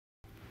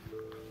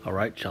All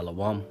right,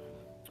 Shalom.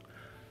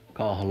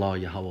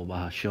 YAHAWAH, YAHAWAH,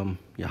 bahasham,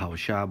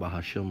 YAHWH,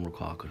 bahasham,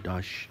 rawqa,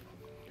 quadash.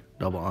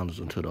 Double honors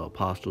unto the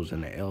apostles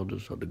and the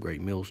elders of the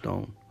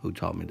Greatmillstone who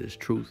taught me this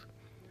truth.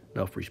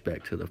 Enough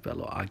respect to the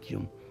fellow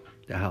Akim,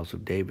 the house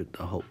of David,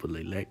 the hopeful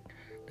elect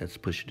that's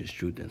pushing this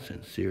truth in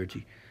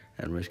sincerity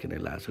and risking their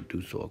lives to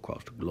do so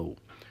across the globe.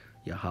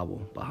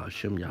 YAHAWAH,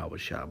 bahasham,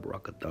 YAHWH,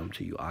 barak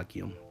to you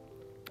Akim,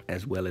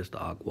 as well as the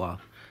YHWH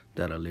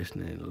that are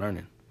listening and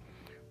learning.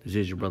 This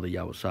is your brother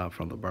YAHWASHI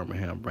from the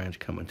Birmingham branch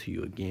coming to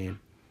you again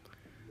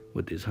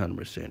with this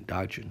 100%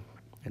 doctrine.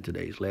 And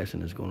today's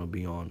lesson is going to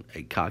be on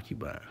a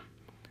concubine,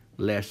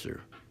 lesser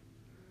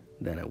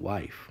than a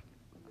wife.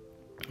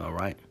 All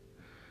right?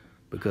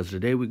 Because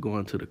today we're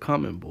going to the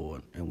comment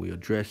board and we're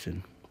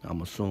addressing,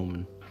 I'm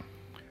assuming,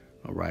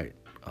 all right,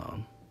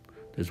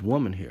 this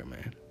woman here,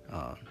 man,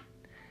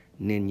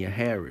 Ninya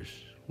Harris,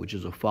 which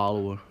is a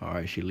follower. All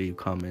right, she leave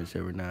comments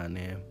every now and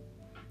then.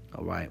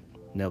 All right.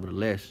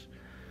 Nevertheless,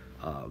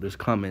 this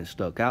comment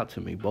stuck out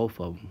to me, both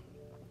of them.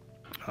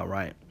 All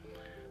right.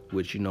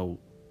 Which, you know,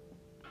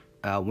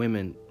 our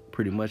women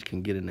pretty much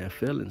can get in their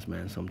feelings,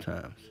 man,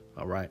 sometimes.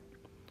 All right.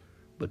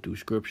 But through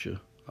scripture,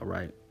 all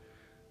right,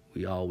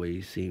 we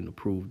always seem to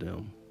prove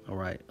them, all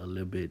right, a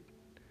little bit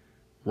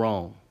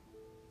wrong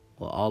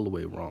or all the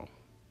way wrong.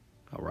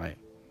 All right.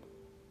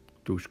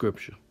 Through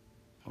scripture.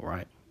 All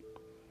right.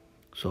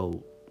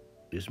 So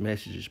this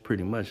message is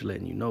pretty much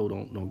letting you know,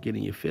 don't get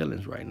in your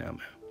feelings right now,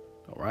 man.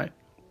 All right.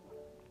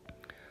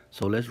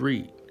 So let's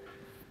read.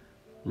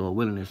 Lord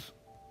willing, this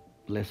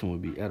lesson will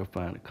be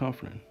edifying and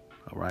comforting.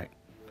 All right.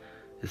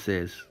 It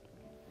says,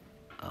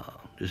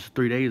 just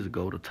 3 days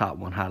ago, the top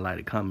one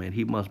highlighted comment,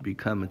 he must be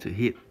coming to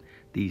hit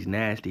these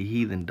nasty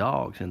heathen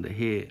dogs in the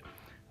head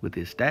with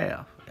his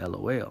staff,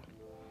 LOL.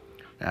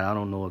 Now, I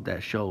don't know if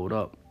that showed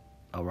up,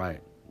 all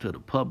right, to the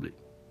public,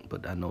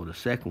 but I know the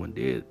second one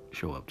did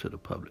show up to the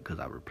public because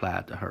I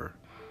replied to her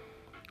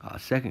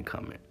second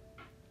comment.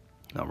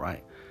 All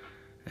right.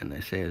 And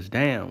it says,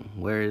 damn,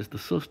 where is the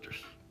sisters?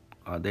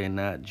 Are they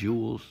not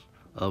jewels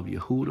of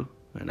Yehuda?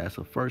 And that's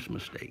a first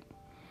mistake.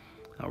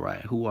 All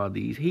right. Who are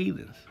these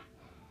heathens?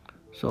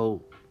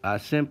 So I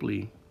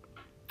simply,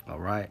 all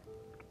right,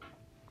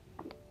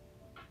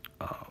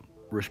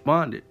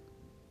 responded.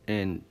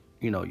 And,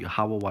 you know,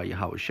 YAHAWAH,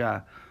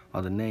 YAHWASHI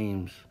are the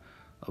names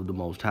of the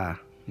Most High,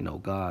 you know,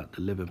 God,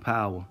 the living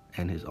power,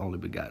 and his only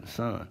begotten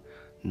Son,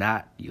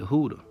 not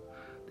Yehuda.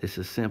 This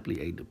is simply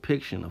a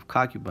depiction of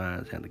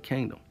concubines and the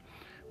kingdom,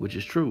 which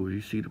is true.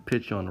 You see the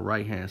picture on the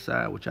right-hand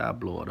side, which I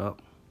blow it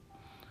up.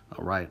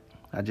 All right.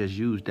 I just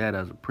used that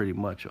as a pretty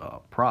much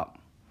prop,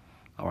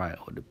 all right,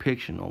 or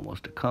depiction on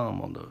what's to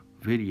come on the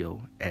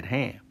video at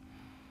hand,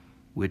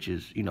 which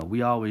is, you know,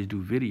 we always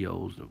do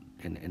videos,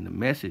 and the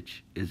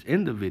message is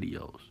in the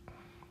videos.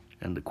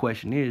 And the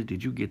question is,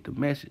 did you get the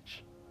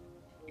message?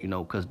 You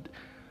know, because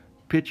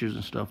pictures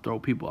and stuff throw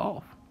people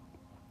off.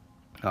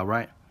 All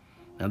right.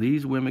 Now,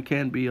 these women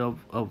can be of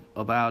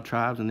our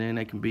tribes, and then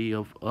they can be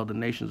of other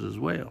nations as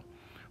well.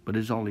 But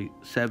there's only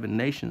 7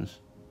 nations,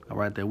 all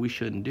right, that we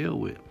shouldn't deal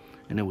with.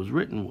 And it was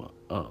written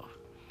of.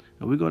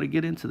 And we're going to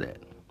get into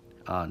that,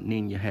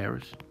 Ninya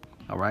Harris,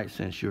 all right,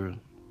 since you're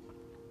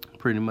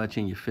pretty much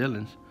in your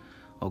feelings,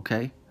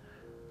 okay?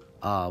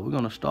 We're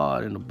going to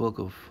start in the book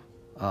of,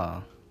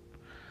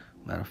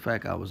 matter of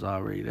fact, I was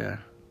already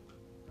there.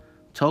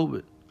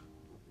 Tobit,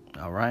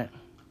 all right,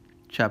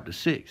 chapter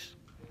 6.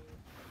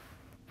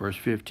 Verse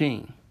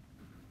 15.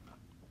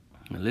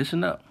 Now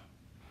listen up.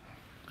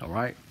 All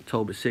right.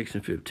 Tobit 6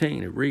 and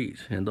 15. It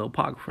reads, in the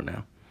Apocrypha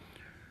now.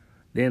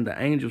 Then the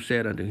angel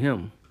said unto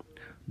him,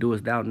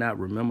 doest thou not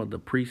remember the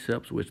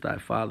precepts which thy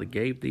father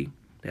gave thee,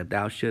 that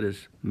thou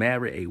shouldest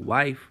marry a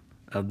wife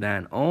of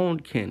thine own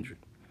kindred?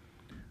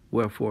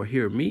 Wherefore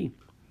hear me,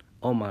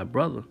 O my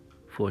brother,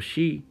 for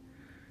she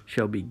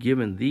shall be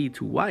given thee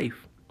to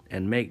wife,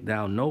 and make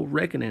thou no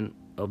reckoning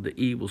of the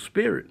evil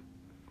spirit.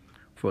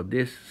 For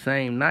this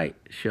same night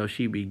shall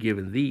she be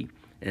given thee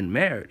in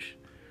marriage.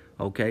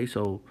 Okay,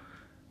 so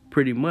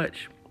pretty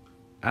much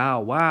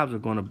our wives are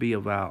going to be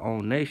of our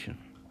own nation.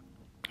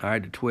 All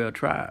right, the 12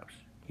 tribes,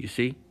 you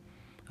see,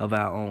 of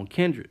our own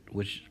kindred,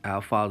 which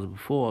our fathers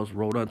before us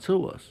wrote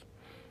unto us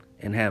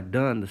and have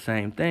done the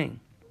same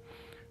thing.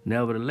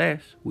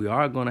 Nevertheless, we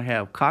are going to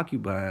have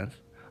concubines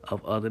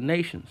of other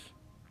nations,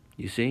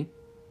 you see.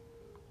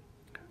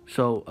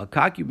 So a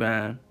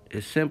concubine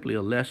is simply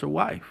a lesser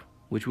wife,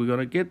 which we're going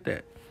to get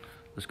that.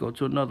 Let's go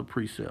to another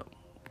precept.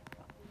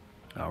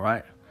 All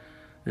right.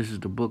 This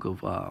is the book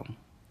of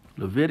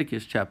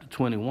Leviticus chapter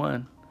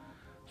 21,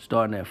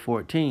 starting at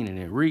 14, and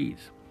it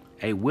reads,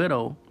 a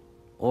widow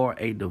or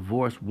a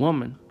divorced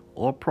woman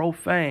or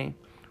profane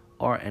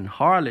or an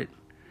harlot,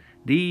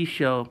 these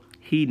shall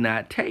he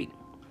not take,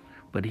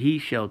 but he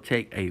shall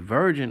take a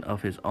virgin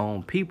of his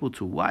own people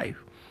to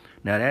wife.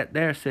 Now that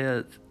there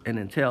says and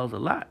entails a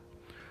lot,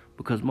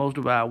 because most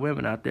of our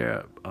women out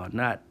there are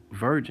not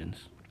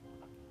virgins.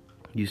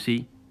 You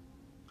see?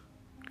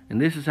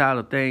 And this is how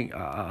the thing,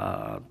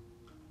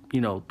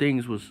 you know,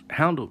 things was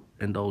handled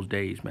in those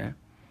days, man.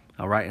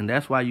 All right? And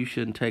that's why you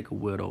shouldn't take a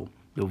widow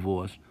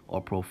divorce,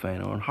 or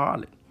profane or an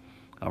harlot.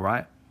 All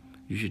right?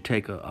 You should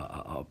take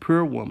a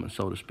pure woman,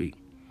 so to speak,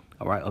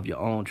 all right, of your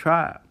own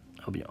tribe,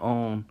 of your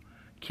own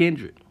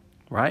kindred,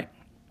 right?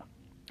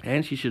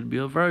 And she should be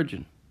a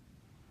virgin.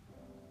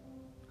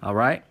 All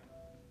right?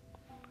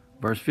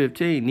 Verse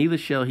 15, neither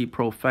shall he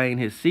profane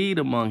his seed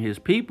among his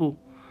people,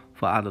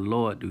 for I the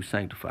Lord do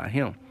sanctify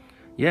him.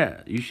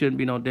 Yeah, you shouldn't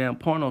be no damn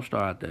porno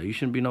star out there. You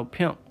shouldn't be no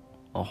pimp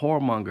or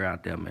whoremonger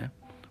out there, man.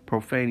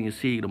 Profaning your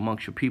seed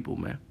amongst your people,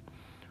 man.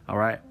 All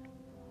right?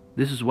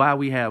 This is why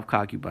we have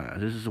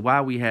concubines. This is why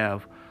we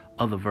have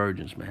other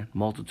virgins, man.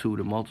 Multitude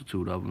and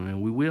multitude of them.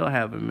 And we will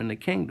have them in the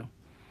kingdom,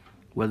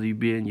 whether you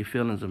be in your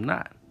feelings or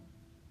not.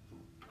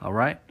 All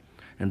right?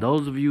 And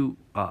those of you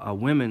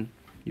women,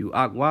 you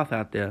YAHAWAH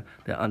out there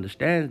that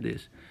understands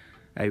this,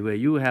 hey, well,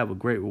 you will have a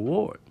great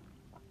reward.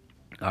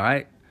 All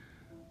right?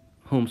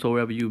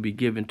 Whomsoever you be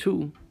given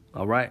to,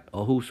 all right?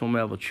 Or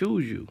whosoever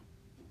choose you.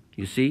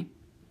 You see?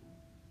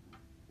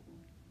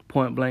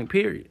 Point blank,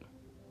 period.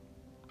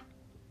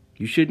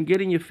 You shouldn't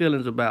get in your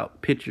feelings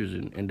about pictures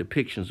and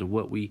depictions of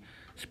what we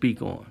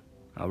speak on.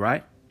 All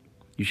right?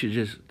 You should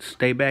just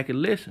stay back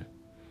and listen.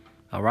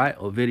 All right?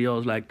 Or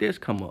videos like this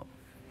come up.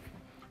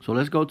 So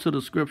let's go to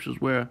the scriptures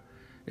where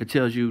it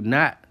tells you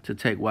not to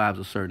take wives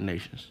of certain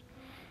nations.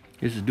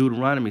 This is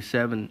Deuteronomy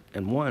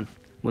 7:1.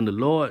 When the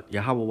Lord,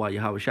 YAHAWAH,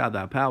 YAHWH,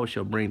 thy power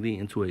shall bring thee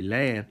into a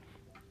land,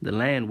 the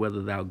land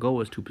whither thou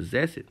goest to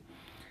possess it,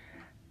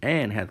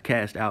 and hath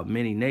cast out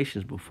many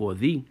nations before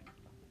thee,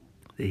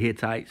 the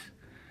Hittites,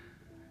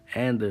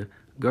 and the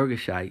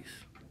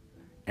Girgashites,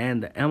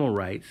 and the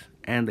Amorites,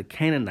 and the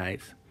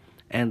Canaanites,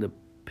 and the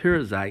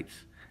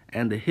Perizzites,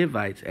 and the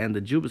Hivites, and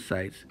the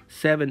Jebusites,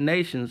 7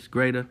 nations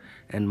greater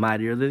and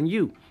mightier than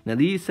you. Now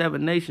these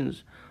 7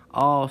 nations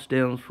all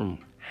stems from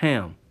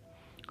Ham.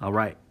 All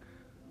right.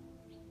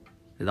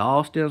 It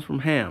all stems from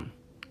Ham.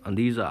 And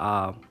these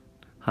are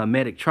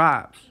Hamitic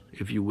tribes,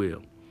 if you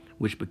will,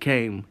 which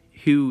became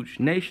huge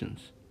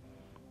nations.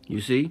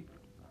 You see?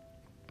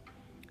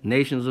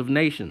 Nations of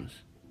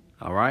nations.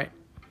 All right?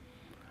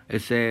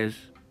 It says,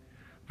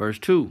 verse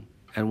 2,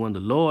 and when the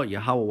Lord,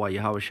 YAHAWAH,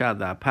 YAHWH,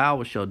 thy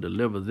power shall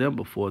deliver them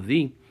before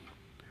thee,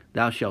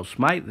 thou shalt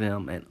smite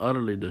them and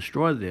utterly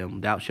destroy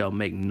them. Thou shalt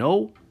make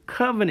no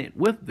covenant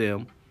with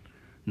them,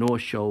 nor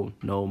show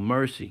no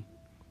mercy.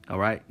 All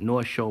right?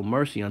 Nor show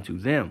mercy unto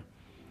them.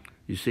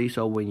 You see?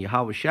 So when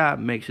YAHWH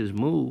makes his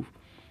move,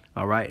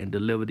 all right, and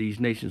deliver these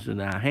nations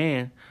in our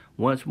hand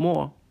once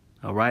more,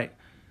 all right,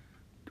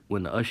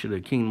 when the usher of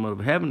the kingdom of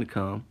heaven to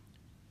come,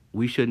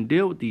 we shouldn't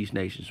deal with these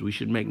nations. We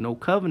should make no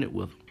covenant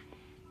with them.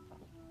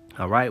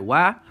 All right,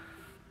 why?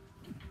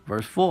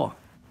 Verse 4.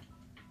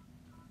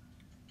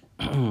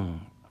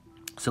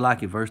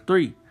 Salaki, verse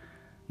 3.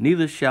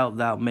 Neither shalt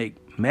thou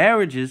make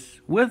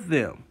marriages with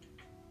them.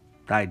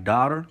 Thy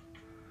daughter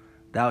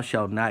thou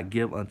shalt not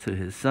give unto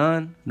his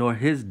son, nor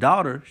his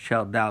daughter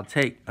shalt thou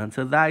take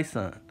unto thy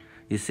son.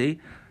 You see?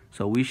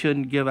 So we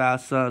shouldn't give our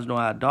sons nor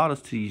our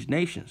daughters to these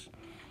nations.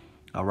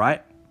 All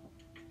right?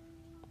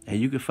 And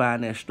you can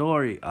find that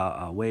story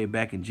way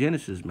back in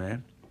Genesis,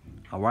 man.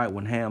 All right,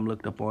 when Ham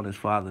looked up on his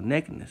father's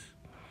nakedness.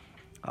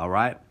 All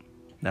right?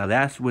 Now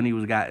that's when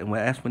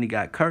he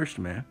got cursed,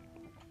 man.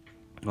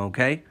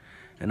 Okay?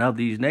 And of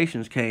these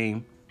nations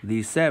came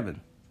these 7.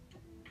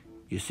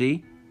 You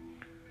see?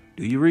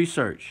 Do your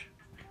research.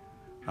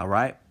 All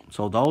right?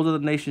 So those are the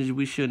nations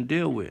we shouldn't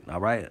deal with.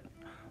 All right?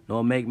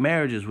 Nor make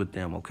marriages with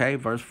them. Okay?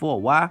 Verse 4.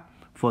 Why?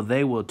 For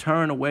they will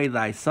turn away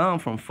thy son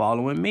from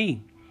following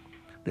me,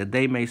 that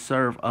they may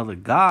serve other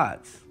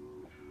gods.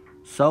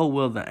 So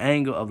will the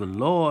anger of the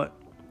Lord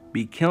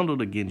be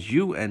kindled against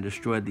you and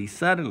destroy thee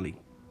suddenly.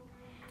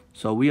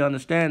 So we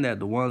understand that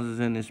the ones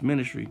that's in this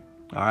ministry,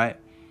 all right,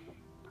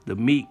 the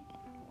meek,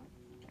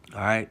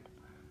 all right,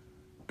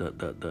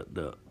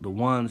 the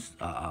ones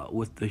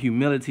with the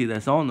humility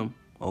that's on them,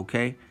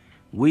 okay,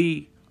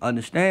 we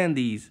understand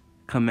these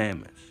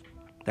commandments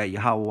that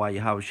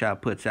YAHAWAH,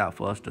 YAHWH puts out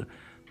for us to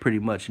pretty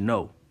much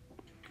know,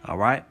 all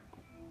right.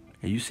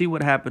 And you see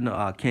what happened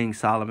to King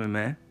Solomon,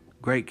 man,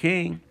 great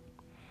king,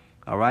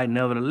 all right.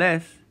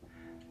 Nevertheless,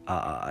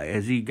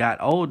 as he got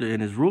older in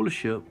his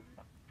rulership,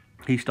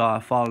 he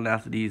started falling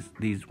after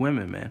these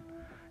women, man,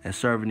 and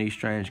serving these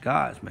strange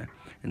gods, man.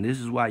 And this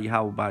is why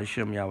YAHWAH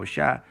bahasham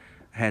YAHWH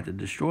had to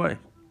destroy,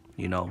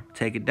 you know,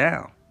 take it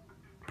down,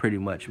 pretty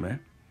much, man.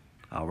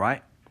 All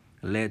right?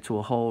 It led to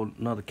a whole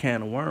another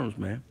can of worms,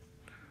 man.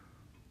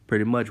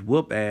 Pretty much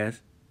whoop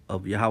ass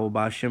of YAHWAH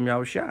bahasham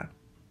YAHWH.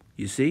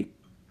 You see?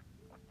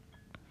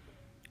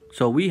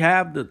 So we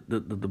have the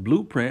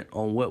blueprint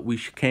on what we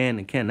can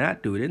and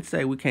cannot do. It didn't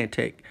say we can't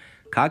take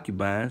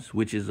concubines,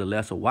 which is a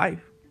lesser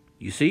wife.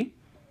 You see?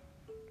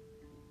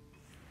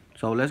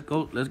 So let's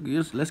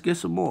get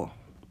some more.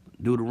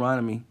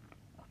 Deuteronomy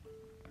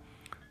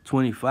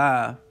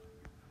 25,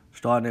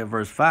 starting at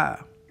verse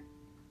 5.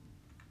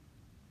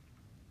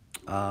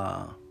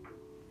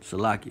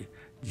 Salakia.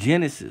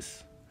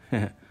 Genesis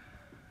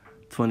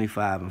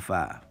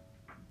 25:5.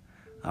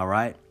 All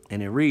right?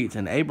 And it reads,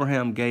 and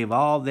Abraham gave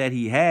all that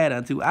he had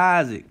unto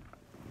Isaac.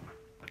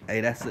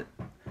 Hey, that's it.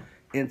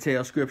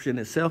 entails scripture in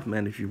itself,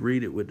 man, if you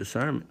read it with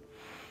discernment.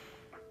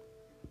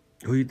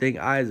 Who you think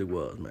Isaac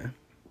was, man?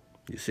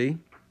 You see?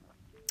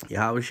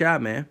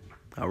 YAHWH, man.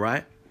 All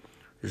right?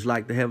 Just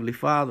like the Heavenly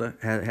Father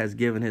has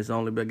given his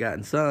only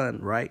begotten Son,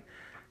 right?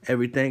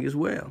 Everything is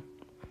well.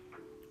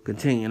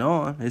 Continuing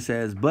on, it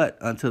says, but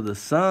unto the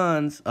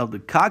sons of the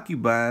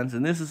concubines,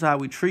 and this is how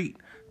we treat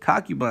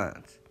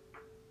concubines.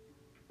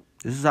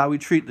 This is how we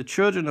treat the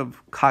children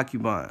of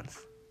concubines.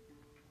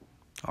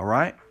 All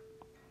right?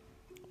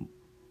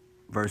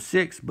 Verse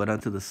 6, but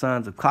unto the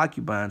sons of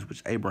concubines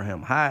which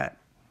Abraham had,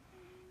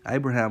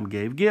 Abraham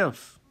gave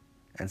gifts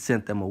and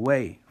sent them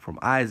away from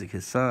Isaac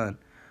his son,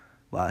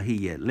 while he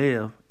yet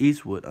lived,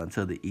 eastward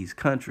unto the east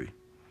country.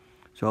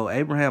 So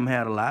Abraham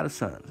had a lot of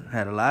sons,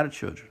 had a lot of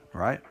children,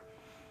 right?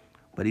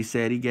 But he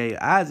said he gave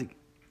Isaac,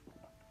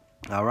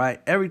 all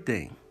right,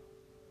 everything.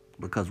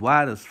 Because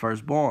why? That's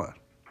firstborn.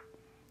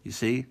 You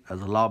see, there's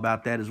a law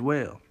about that as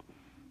well.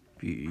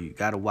 If you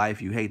got a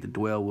wife, you hate to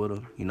dwell with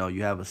her. You know,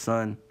 you have a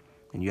son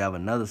and you have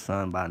another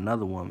son by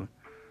another woman.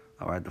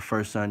 All right, the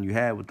first son you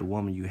had with the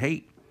woman you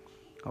hate,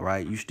 all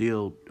right, he's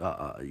still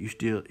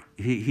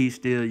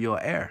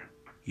your heir.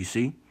 You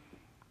see,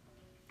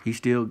 he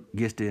still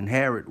gets to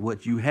inherit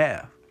what you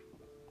have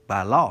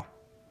by law.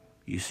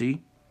 You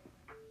see,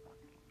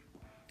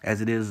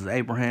 as it is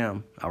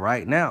Abraham, all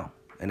right, now,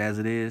 and as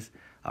it is,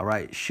 all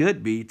right,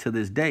 should be to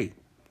this day.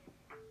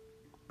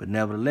 But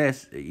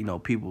nevertheless, you know,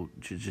 people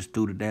just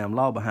threw the damn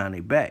law behind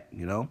their back,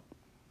 you know.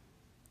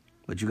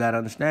 But you got to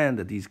understand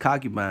that these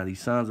concubines,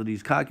 these sons of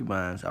these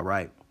concubines, all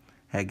right,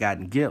 had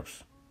gotten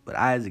gifts. But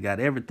Isaac got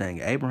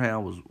everything.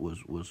 Abraham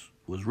was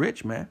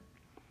rich, man.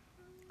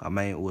 I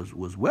mean,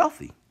 was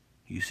wealthy,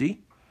 you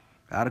see,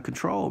 out of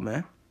control,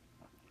 man.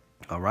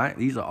 All right,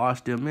 these are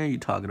still men you're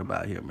talking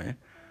about here, man.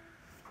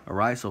 All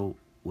right, so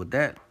with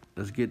that,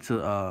 let's get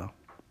to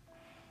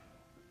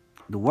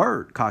the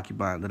word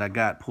concubine that I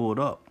got pulled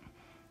up.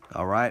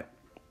 All right,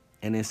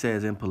 and it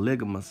says in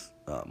polygamous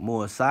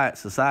more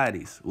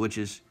societies, which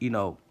is, you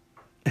know,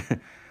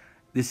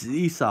 this is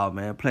Esau,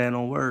 man, playing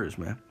on words,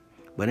 man.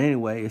 But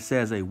anyway, it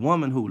says a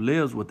woman who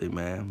lives with a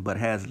man but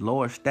has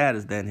lower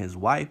status than his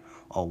wife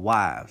or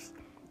wives,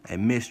 a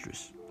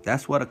mistress.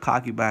 That's what a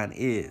concubine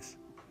is.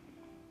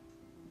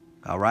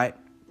 All right?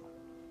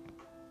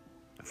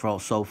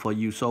 So for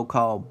you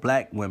so-called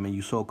black women,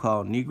 you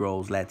so-called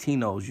Negroes,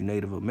 Latinos, you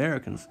Native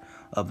Americans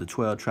of the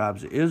 12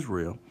 tribes of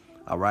Israel,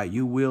 all right,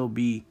 you will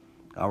be,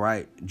 all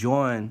right,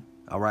 joined,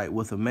 all right,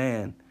 with a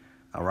man,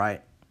 all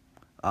right,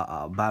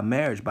 by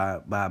marriage, by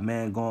a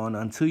man going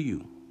unto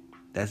you.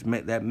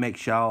 That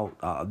makes y'all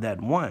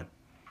that one.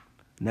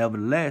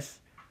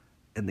 Nevertheless,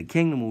 in the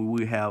kingdom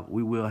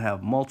we will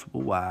have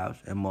multiple wives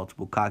and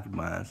multiple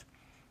concubines,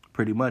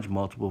 pretty much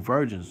multiple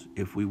virgins,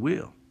 if we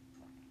will.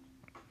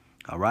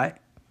 All right.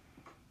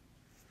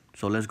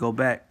 So let's go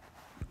back.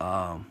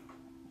 All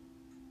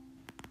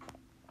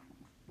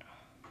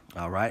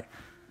right.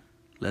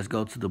 Let's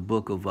go to the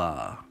book of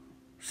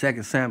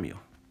 2 Samuel.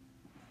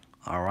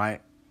 All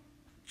right.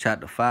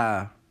 Chapter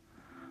 5,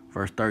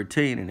 verse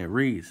 13, and it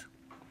reads,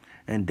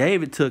 and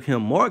David took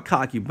him more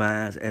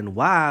concubines and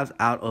wives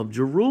out of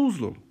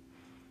Jerusalem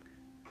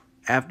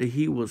after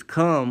he was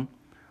come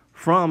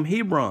from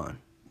Hebron,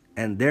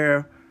 and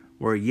there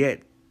were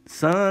yet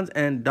sons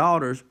and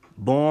daughters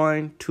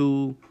born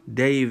to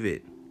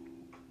David.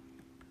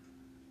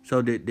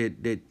 So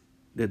did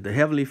the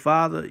Heavenly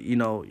Father, you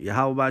know,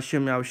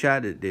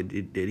 YAHAWASHI,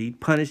 did he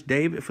punish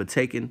David for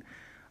taking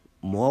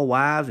more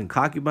wives and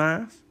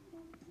concubines?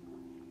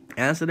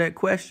 Answer that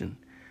question.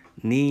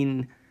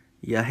 Neen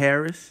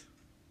Yaharis.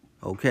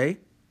 Okay?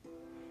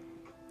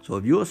 So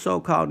if you're a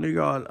so-called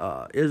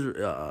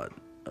Negro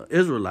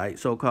Israelite,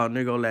 so-called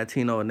Negro,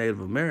 Latino, or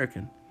Native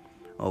American,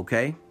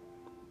 okay,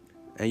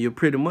 and you're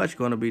pretty much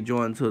going to be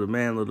joined to the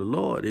man of the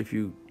Lord if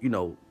you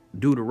know,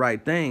 do the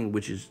right thing,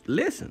 which is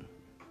listen,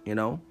 you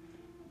know,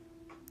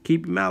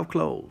 keep your mouth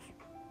closed,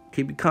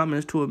 keep your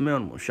comments to a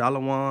minimum,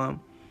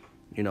 shalom,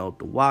 you know,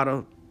 the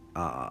water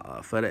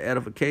for the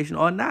edification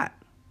or not,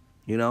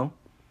 you know,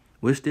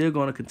 we're still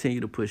going to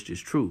continue to push this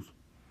truth,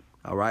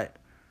 all right,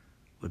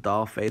 with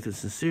all faith and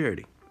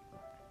sincerity.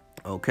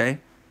 Okay,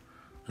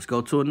 let's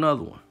go to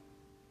another one.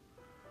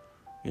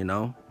 You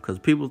know, because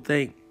people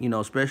think, you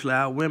know, especially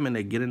our women,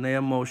 they get in their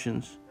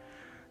emotions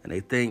and they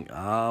think,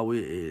 oh,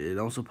 it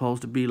don't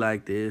supposed to be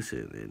like this,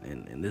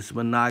 and this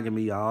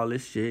monogamy, all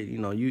this shit. You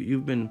know,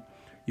 you've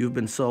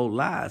been sold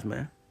lies,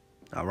 man.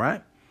 All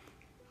right.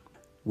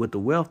 With the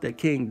wealth that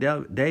King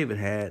David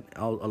had,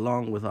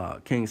 along with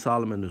King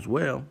Solomon as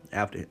well,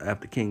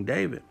 after King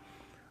David,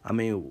 I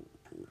mean,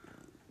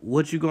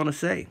 what you gonna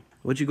say?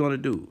 What you gonna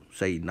do?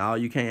 Say, no,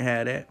 you can't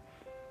have that.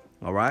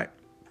 All right?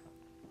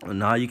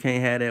 No, you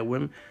can't have that,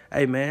 women.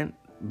 Hey, man,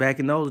 back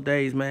in those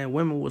days, man,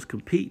 women was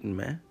competing,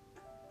 man.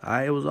 All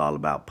right? It was all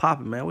about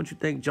popping, man. What you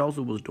think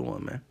Joseph was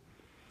doing, man?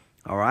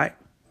 All right?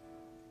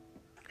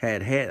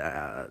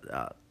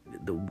 The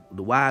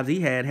wives he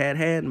had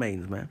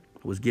handmaidens, man.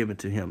 Was given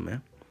to him,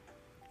 man.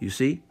 You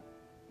see?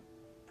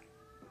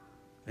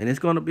 And it's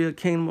going to be a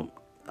kingdom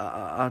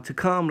to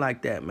come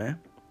like that,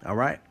 man. All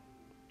right.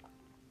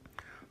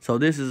 So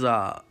this is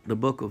the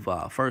book of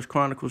 1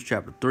 Chronicles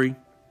chapter 3.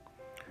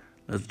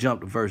 Let's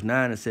jump to verse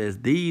 9. It says,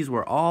 these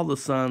were all the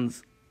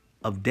sons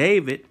of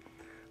David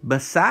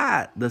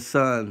beside the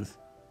sons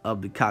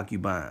of the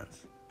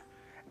concubines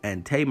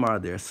and Tamar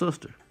their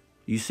sister.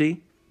 You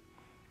see?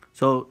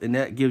 So, and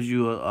that gives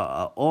you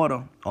a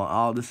order on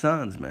all the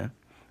sons, man.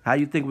 How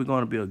you think we're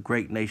going to be a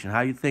great nation?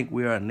 How you think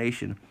we are a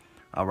nation,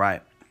 all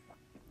right,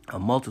 a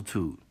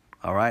multitude,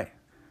 all right?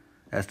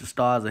 That's the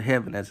stars of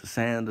heaven, that's the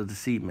sand of the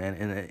sea, man,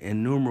 and an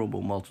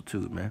innumerable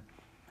multitude, man.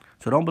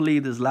 So don't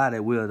believe this lie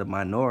that we're the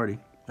minority,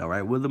 all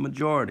right? We're the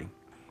majority.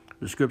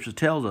 The scripture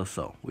tells us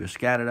so. We're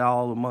scattered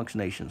all amongst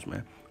nations,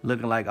 man,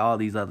 looking like all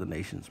these other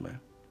nations,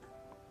 man.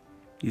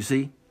 You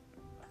see?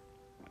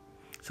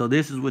 So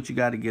this is what you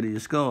got to get in your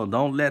skull.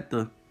 Don't let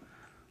the,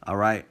 all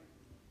right,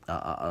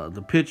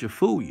 the picture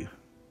fool you,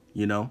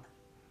 you know?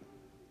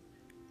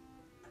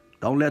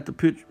 Don't let the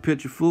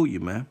picture fool you,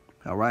 man,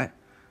 all right?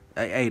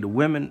 Hey, the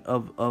women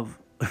of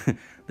the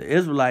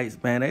Israelites,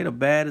 man, they the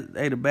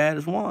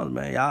baddest ones,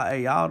 man.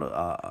 Y'all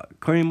the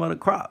cream of the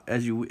crop,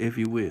 if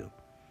you will.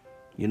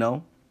 You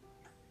know?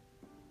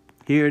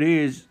 Here it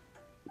is.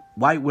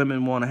 White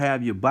women want to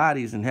have your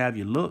bodies and have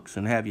your looks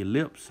and have your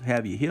lips,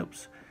 have your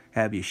hips,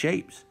 have your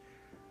shapes.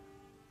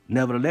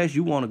 Nevertheless,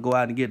 you want to go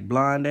out and get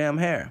blonde damn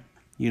hair.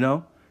 You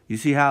know? You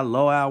see how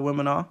low our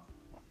women are?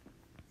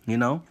 You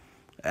know?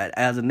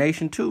 As a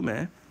nation too,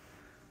 man.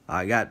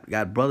 I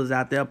got brothers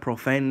out there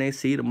profaning their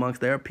seed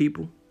amongst their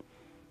people.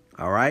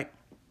 All right?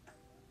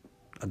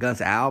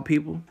 Against our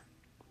people.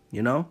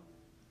 You know?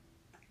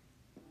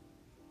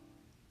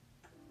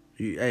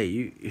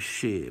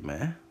 Shit,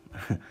 man.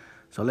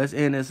 So let's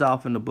end this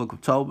off in the book of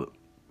Tobit.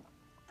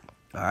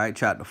 All right,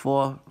 chapter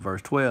 4,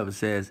 verse 12. It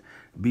says,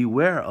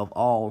 beware of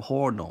all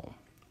whoredom,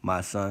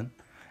 my son,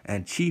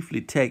 and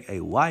chiefly take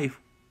a wife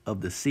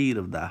of the seed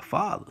of thy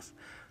fathers.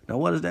 Now,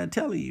 what is that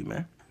telling you,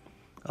 man?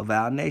 Of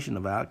our nation,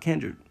 of our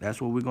kindred. That's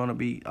what we're going to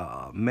be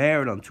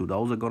married unto.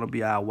 Those are going to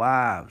be our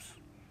wives.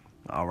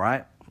 All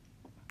right?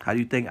 How do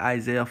you think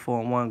Isaiah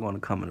 4:1 going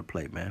to come into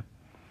play, man?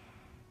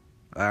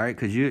 All right?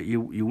 Because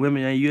you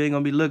women, you ain't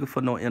going to be looking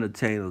for no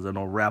entertainers or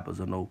no rappers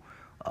or no,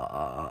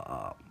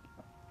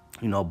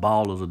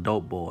 ballers or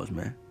dope boys,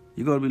 man.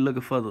 You're going to be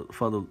looking for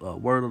the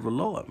word of the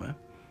Lord, man.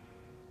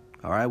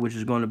 All right? Which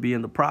is going to be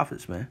in the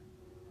prophets, man.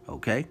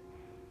 Okay?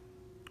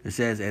 It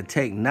says, and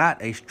take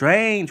not a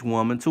strange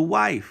woman to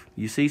wife.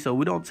 You see, so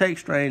we don't take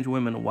strange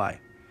women to wife.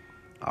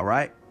 All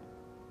right?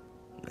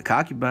 The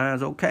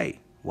concubine's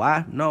okay.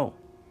 Why? No.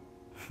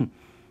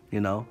 You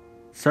know,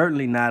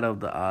 certainly not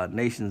of the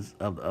nations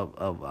of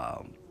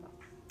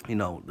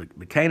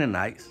the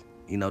Canaanites,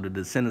 the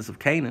descendants of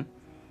Canaan.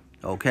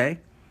 Okay?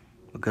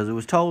 Because it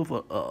was told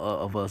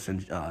of us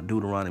in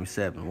Deuteronomy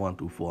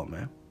 7:1-4,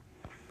 man.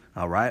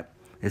 All right?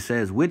 It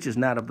says, which is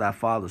not of thy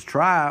father's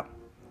tribe,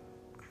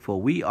 for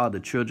we are the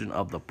children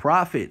of the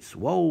prophets.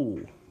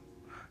 Whoa.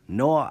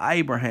 Noah,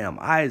 Abraham,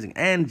 Isaac,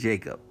 and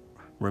Jacob.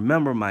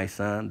 Remember, my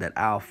son, that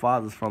our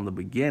fathers from the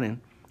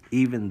beginning,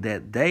 even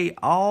that they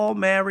all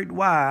married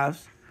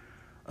wives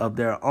of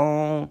their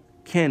own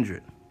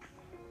kindred,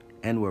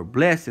 and were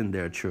blessed in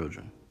their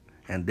children,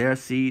 and their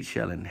seed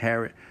shall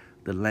inherit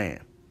the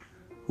land.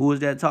 Who is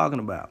that talking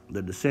about?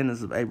 The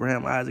descendants of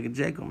Abraham, Isaac, and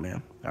Jacob,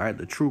 man. All right,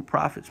 the true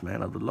prophets,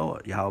 man, of the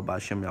Lord.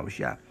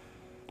 YAHWH.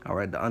 All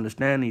right, to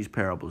understand these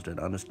parables, to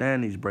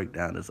understand these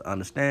breakdowns, to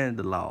understand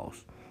the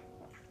laws.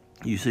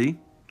 You see?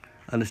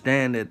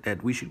 Understand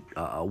that we should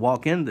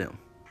walk in them.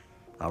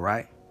 All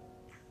right?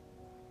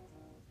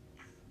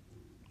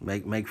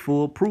 Make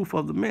full proof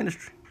of the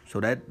ministry.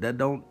 So that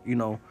don't,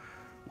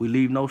 we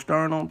leave no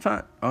stone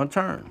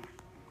unturned.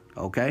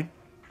 Okay?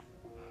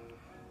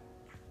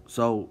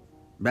 So,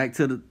 back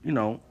to the,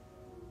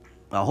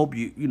 I hope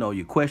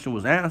your question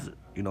was answered.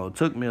 It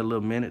took me a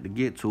little minute to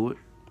get to it,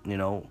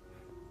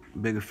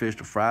 bigger fish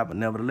to fry, but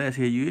nevertheless,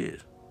 here you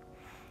is.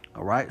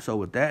 All right, so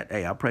with that,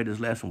 hey, I pray this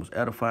lesson was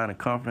edifying and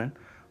comforting.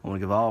 I want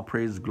to give all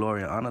praises,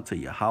 glory, and honor to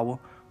YAHAWAH,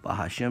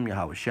 bahasham,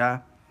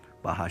 YAHWASHI,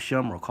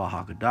 bahasham,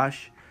 rawqa,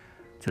 quadash.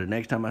 Till the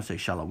next time I say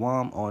shalom,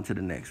 on to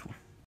the next one.